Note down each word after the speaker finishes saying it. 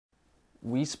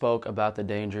we spoke about the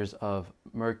dangers of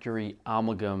mercury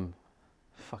amalgam,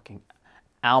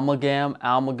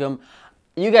 amalgam.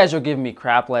 You guys are giving me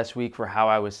crap last week for how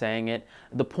I was saying it.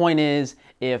 The point is,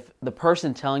 if the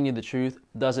person telling you the truth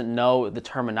doesn't know the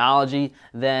terminology,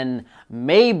 then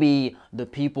maybe the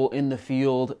people in the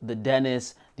field, the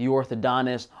dentists, the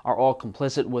orthodontists, are all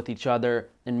complicit with each other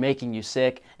in making you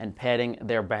sick and padding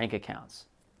their bank accounts.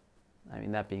 I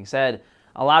mean, that being said,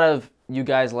 a lot of you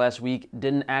guys last week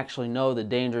didn't actually know the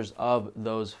dangers of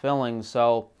those fillings,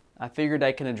 so I figured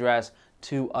I can address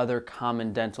two other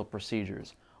common dental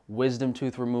procedures: wisdom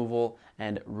tooth removal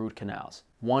and root canals.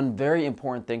 One very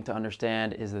important thing to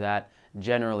understand is that,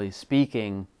 generally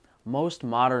speaking, most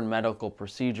modern medical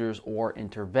procedures or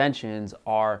interventions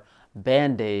are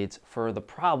band-aids for the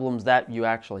problems that you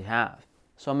actually have.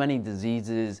 So many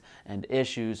diseases and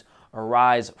issues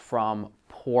arise from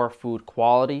poor food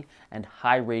quality and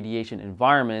high radiation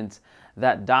environments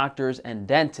that doctors and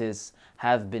dentists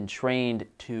have been trained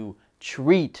to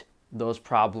treat those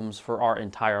problems for our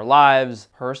entire lives.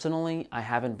 Personally, I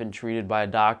haven't been treated by a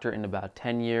doctor in about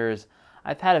 10 years.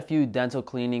 I've had a few dental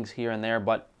cleanings here and there,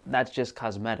 but that's just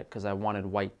cosmetic because I wanted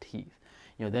white teeth.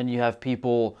 Then you have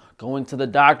people going to the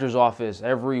doctor's office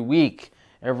every week,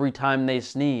 every time they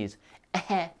sneeze.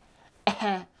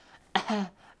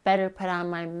 Better put on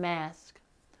my mask.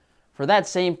 For that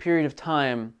same period of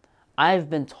time, I've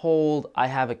been told I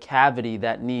have a cavity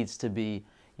that needs to be,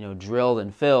 drilled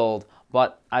and filled,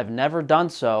 but I've never done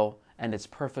so, and it's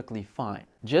perfectly fine.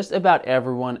 Just about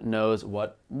everyone knows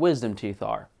what wisdom teeth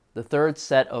are. The third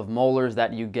set of molars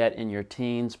that you get in your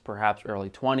teens, perhaps early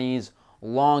 20s,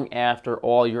 long after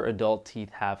all your adult teeth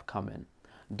have come in.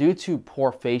 Due to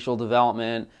poor facial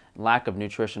development, lack of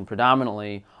nutrition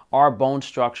predominantly, our bone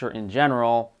structure in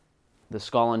general, the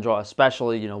skull and jaw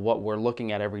especially, what we're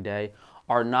looking at every day,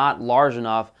 are not large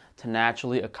enough to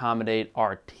naturally accommodate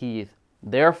our teeth.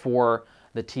 Therefore,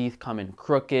 the teeth come in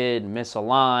crooked,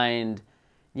 misaligned.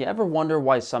 You ever wonder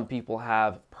why some people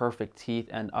have perfect teeth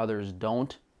and others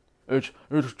don't? It's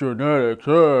genetics.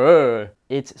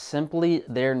 It's simply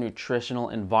their nutritional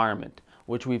environment,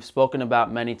 which we've spoken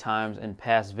about many times in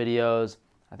past videos.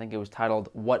 I think it was titled,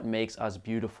 "What Makes Us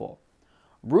Beautiful."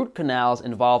 Root canals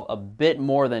involve a bit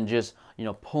more than just,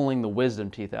 pulling the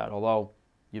wisdom teeth out, although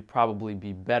you'd probably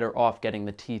be better off getting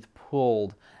the teeth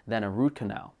pulled than a root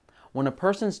canal. When a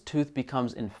person's tooth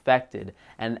becomes infected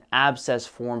and an abscess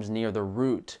forms near the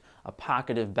root, a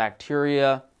pocket of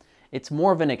bacteria, it's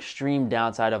more of an extreme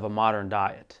downside of a modern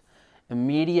diet.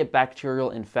 Immediate bacterial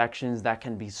infections that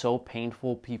can be so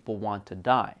painful people want to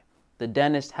die. The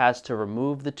dentist has to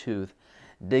remove the tooth,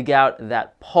 dig out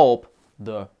that pulp,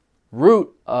 the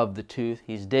root of the tooth.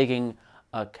 He's digging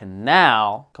a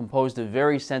canal composed of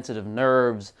very sensitive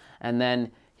nerves, and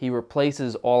then he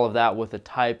replaces all of that with a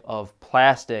type of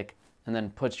plastic and then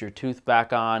puts your tooth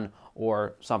back on,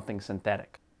 or something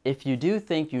synthetic. If you do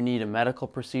think you need a medical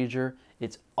procedure,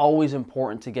 it's always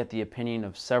important to get the opinion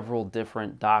of several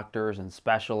different doctors and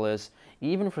specialists,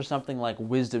 even for something like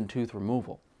wisdom tooth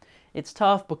removal. It's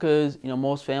tough because,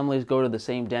 most families go to the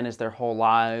same dentist their whole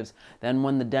lives. Then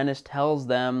when the dentist tells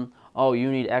them, "Oh,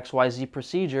 you need XYZ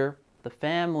procedure," the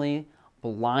family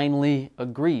blindly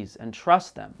agrees and trusts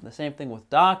them. The same thing with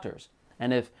doctors.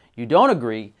 And if you don't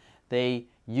agree, they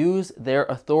use their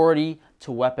authority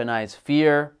to weaponize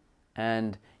fear.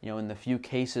 And, in the few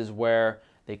cases where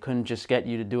they couldn't just get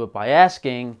you to do it by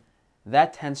asking,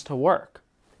 that tends to work.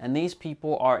 And these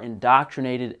people are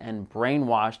indoctrinated and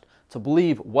brainwashed to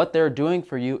believe what they're doing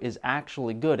for you is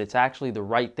actually good. It's actually the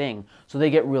right thing. So they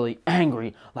get really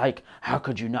angry, like, "How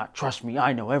could you not trust me?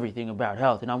 I know everything about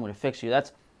health and I'm going to fix you."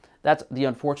 That's the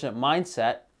unfortunate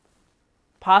mindset.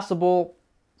 Possible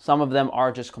some of them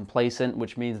are just complacent,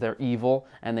 which means they're evil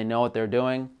and they know what they're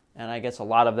doing. And I guess a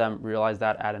lot of them realize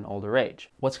that at an older age.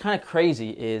 What's kind of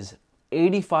crazy is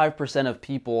 85% of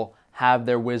people have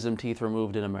their wisdom teeth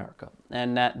removed in America.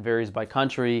 And that varies by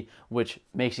country, which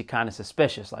makes you kind of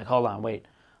suspicious. Like, hold on, wait,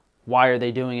 why are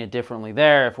they doing it differently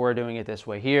there? If we're doing it this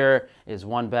way here, is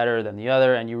one better than the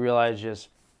other? And you realize just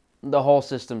the whole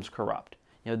system's corrupt.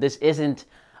 This isn't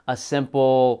a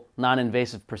simple,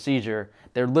 non-invasive procedure.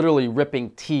 They're literally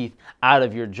ripping teeth out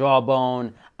of your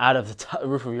jawbone, out of the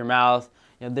roof of your mouth.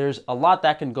 There's a lot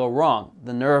that can go wrong.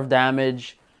 The nerve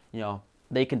damage,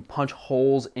 they can punch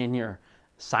holes in your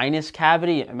sinus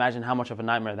cavity. Imagine how much of a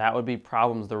nightmare that would be.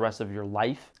 Problems the rest of your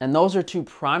life. And those are two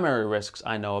primary risks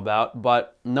I know about,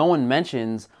 but no one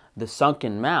mentions the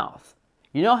sunken mouth.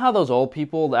 You know how those old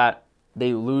people that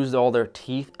they lose all their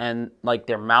teeth and like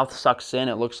their mouth sucks in?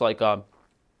 It looks like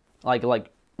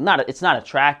it's not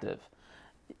attractive.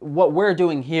 What we're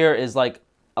doing here is like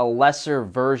a lesser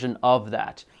version of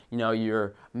that. You know,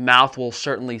 your mouth will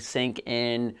certainly sink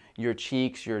in, your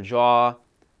cheeks, your jaw.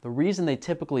 The reason they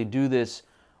typically do this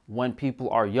when people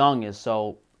are young is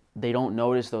so they don't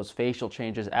notice those facial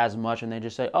changes as much, and they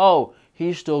just say, oh,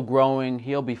 he's still growing,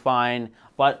 he'll be fine.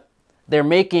 But they're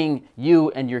making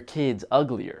you and your kids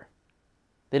uglier.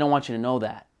 They don't want you to know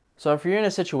that. So if you're in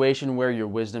a situation where your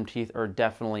wisdom teeth are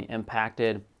definitely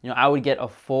impacted, I would get a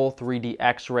full 3D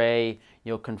x-ray,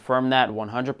 confirm that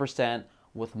 100%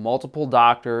 with multiple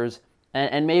doctors,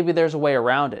 and maybe there's a way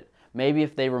around it. Maybe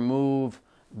if they remove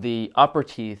the upper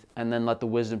teeth and then let the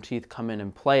wisdom teeth come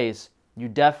in place, you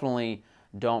definitely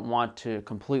don't want to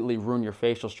completely ruin your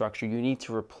facial structure. You need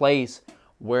to replace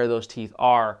where those teeth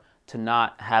are to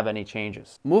not have any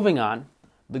changes. Moving on,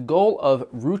 the goal of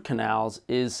root canals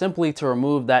is simply to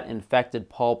remove that infected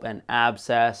pulp and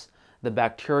abscess, the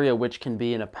bacteria which can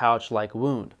be in a pouch-like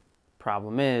wound.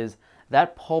 Problem is,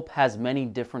 that pulp has many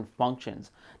different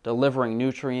functions, delivering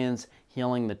nutrients,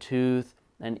 healing the tooth,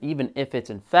 and even if it's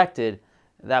infected,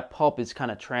 that pulp is kind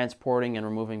of transporting and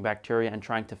removing bacteria and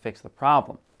trying to fix the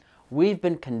problem. We've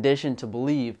been conditioned to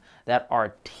believe that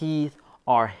our teeth,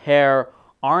 our hair,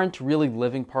 aren't really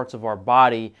living parts of our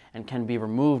body and can be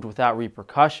removed without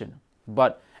repercussion.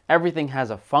 But everything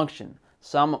has a function,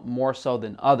 some more so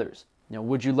than others.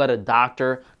 Would you let a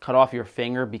doctor cut off your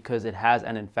finger because it has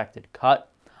an infected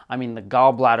cut? I mean, the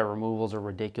gallbladder removals are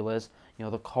ridiculous.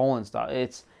 The colon stuff,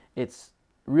 it's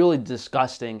really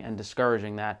disgusting and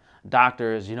discouraging that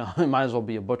doctors, it might as well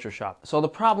be a butcher shop. So the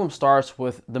problem starts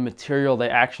with the material they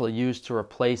actually use to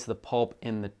replace the pulp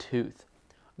in the tooth.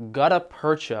 Gutta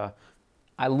percha,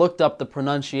 I looked up the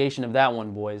pronunciation of that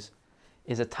one, boys,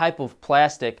 is a type of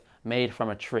plastic made from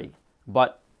a tree.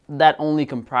 But that only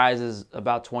comprises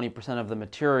about 20% of the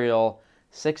material,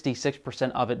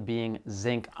 66% of it being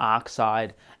zinc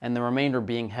oxide, and the remainder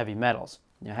being heavy metals.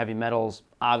 Heavy metals,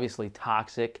 obviously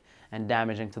toxic and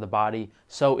damaging to the body.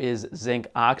 So is zinc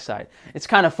oxide. It's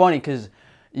kind of funny because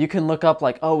you can look up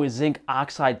like, oh, is zinc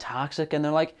oxide toxic? And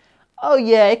they're like, oh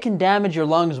yeah, it can damage your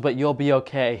lungs, but you'll be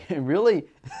okay. Really?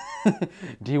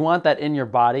 Do you want that in your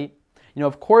body?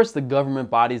 Of course the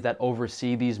government bodies that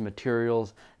oversee these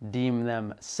materials deem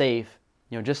them safe,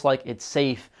 just like it's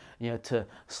safe, to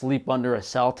sleep under a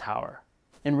cell tower.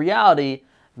 In reality,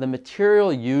 the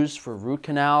material used for root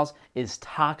canals is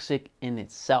toxic in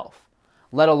itself,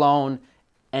 let alone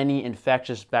any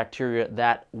infectious bacteria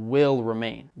that will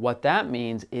remain. What that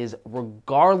means is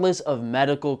regardless of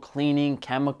medical cleaning,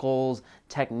 chemicals,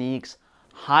 techniques,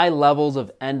 high levels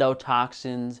of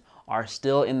endotoxins are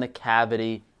still in the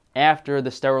cavity after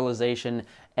the sterilization,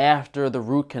 after the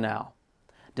root canal.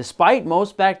 Despite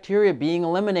most bacteria being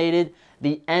eliminated,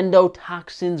 the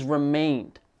endotoxins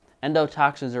remained.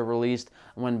 Endotoxins are released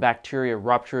when bacteria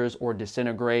ruptures or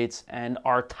disintegrates and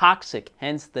are toxic,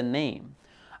 hence the name.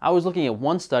 I was looking at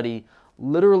one study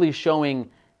literally showing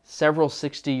several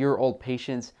 60-year-old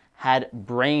patients had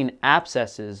brain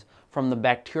abscesses from the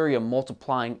bacteria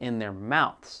multiplying in their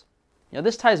mouths.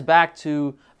 This ties back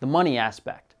to the money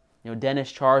aspect.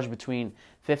 Dentists charge between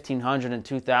 $1,500 and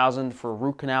 $2,000 for a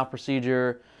root canal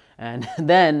procedure, and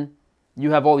then you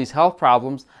have all these health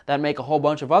problems that make a whole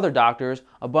bunch of other doctors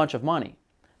a bunch of money.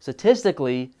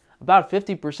 Statistically, about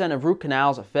 50% of root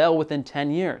canals fail within 10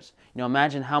 years.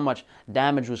 Imagine how much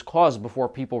damage was caused before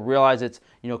people realize it's,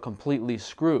 completely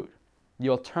screwed. The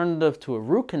alternative to a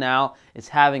root canal is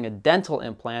having a dental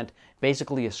implant,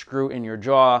 basically a screw in your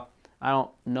jaw. I don't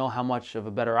know how much of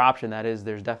a better option that is.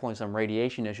 There's definitely some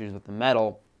radiation issues with the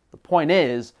metal. The point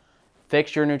is,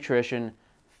 fix your nutrition,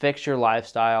 fix your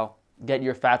lifestyle, get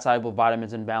your fat-soluble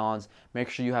vitamins in balance, make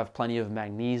sure you have plenty of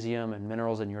magnesium and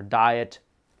minerals in your diet,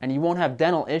 and you won't have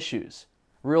dental issues,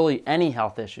 really any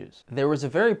health issues. There was a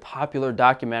very popular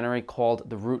documentary called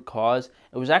The Root Cause.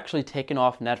 It was actually taken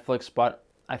off Netflix, but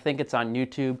I think it's on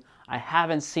YouTube. I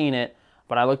haven't seen it,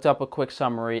 but I looked up a quick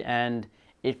summary, and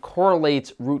it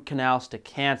correlates root canals to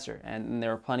cancer. And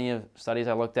there are plenty of studies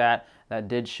I looked at that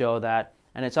did show that.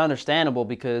 And it's understandable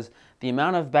because the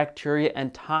amount of bacteria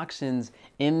and toxins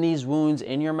in these wounds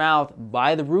in your mouth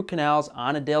by the root canals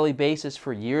on a daily basis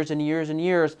for years and years and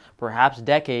years, perhaps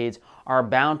decades, are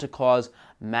bound to cause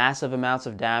massive amounts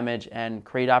of damage and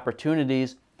create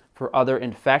opportunities for other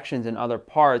infections in other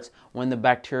parts when the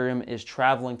bacterium is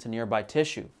traveling to nearby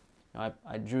tissue.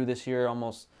 I drew this here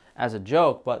almost as a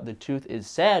joke, but the tooth is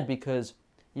sad because,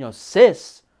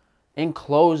 cysts,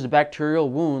 enclosed bacterial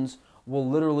wounds, will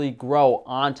literally grow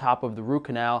on top of the root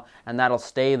canal, and that'll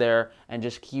stay there and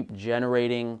just keep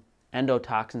generating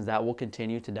endotoxins that will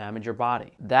continue to damage your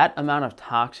body. That amount of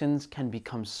toxins can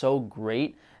become so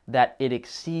great that it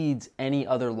exceeds any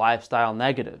other lifestyle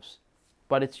negatives.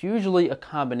 but it's usually a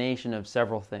combination of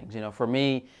several things. You know, for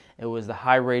me, it was the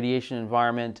high radiation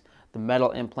environment, the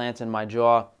metal implants in my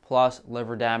jaw, plus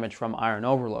liver damage from iron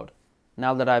overload.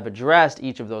 Now that I've addressed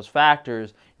each of those factors,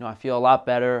 you know, I feel a lot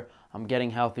better. I'm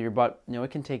getting healthier, but you know,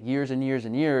 it can take years and years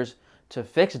and years to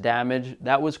fix damage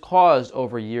that was caused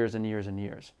over years and years and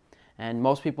years. And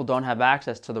most people don't have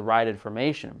access to the right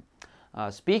information.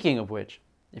 Speaking of which,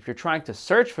 if you're trying to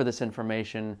search for this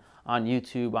information on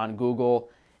YouTube, on Google,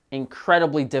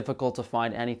 incredibly difficult to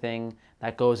find anything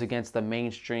that goes against the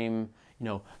mainstream, you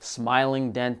know,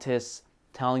 smiling dentists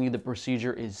telling you the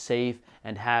procedure is safe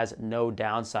and has no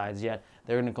downsides, yet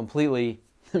they're going to completely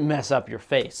mess up your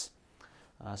face.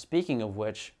 Speaking of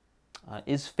which,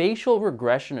 is facial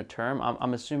regression a term?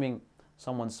 I'm assuming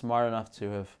someone's smart enough to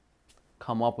have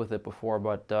come up with it before,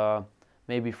 but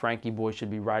maybe Frankie Boy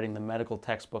should be writing the medical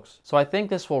textbooks. So I think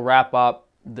this will wrap up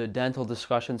the dental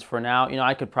discussions for now. You know,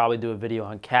 I could probably do a video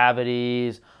on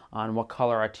cavities, on what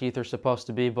color our teeth are supposed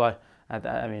to be, but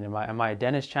I mean, am I a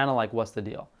dentist channel? Like, what's the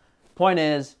deal? Point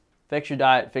is, fix your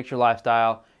diet, fix your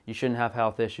lifestyle. You shouldn't have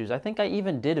health issues. I think I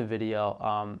even did a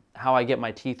video how I get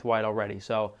my teeth white already,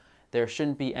 so there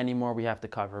shouldn't be any more we have to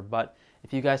cover. But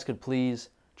if you guys could please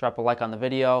drop a like on the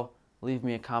video, leave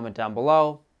me a comment down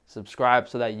below, subscribe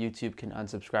so that YouTube can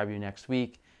unsubscribe you next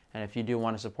week. And if you do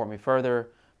want to support me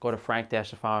further, go to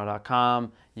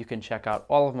frank-stefano.com. You can check out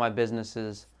all of my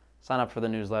businesses, sign up for the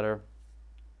newsletter.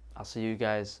 I'll see you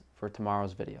guys for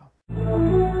tomorrow's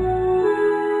video.